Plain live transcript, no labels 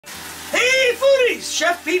Alrighty,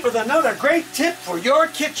 Chef Pete with another great tip for your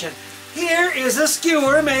kitchen. Here is a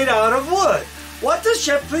skewer made out of wood. What does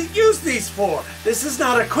Chef Pete use these for? This is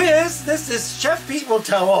not a quiz, this is Chef Pete will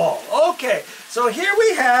tell all. Okay, so here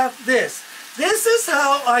we have this. This is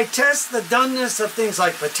how I test the doneness of things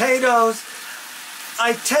like potatoes.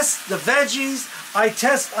 I test the veggies. I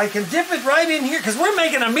can dip it right in here because we're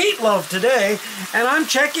making a meatloaf today, and I'm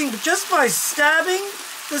checking just by stabbing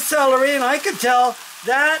the celery, and I can tell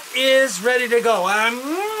that is ready to go.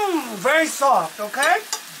 Very soft, okay?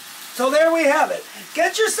 So there we have it.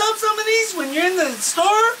 Get yourself some of these when you're in the store.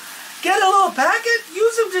 Get a little packet,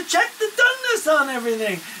 use them to check the doneness on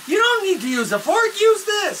everything. You don't need to use a fork, use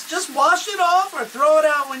this. Just wash it off or throw it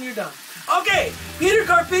out when you're done. Okay, Peter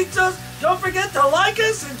Carpizzos, don't forget to like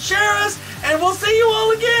us and share us, and we'll see you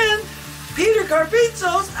all again. Peter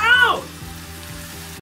Carpizzos out!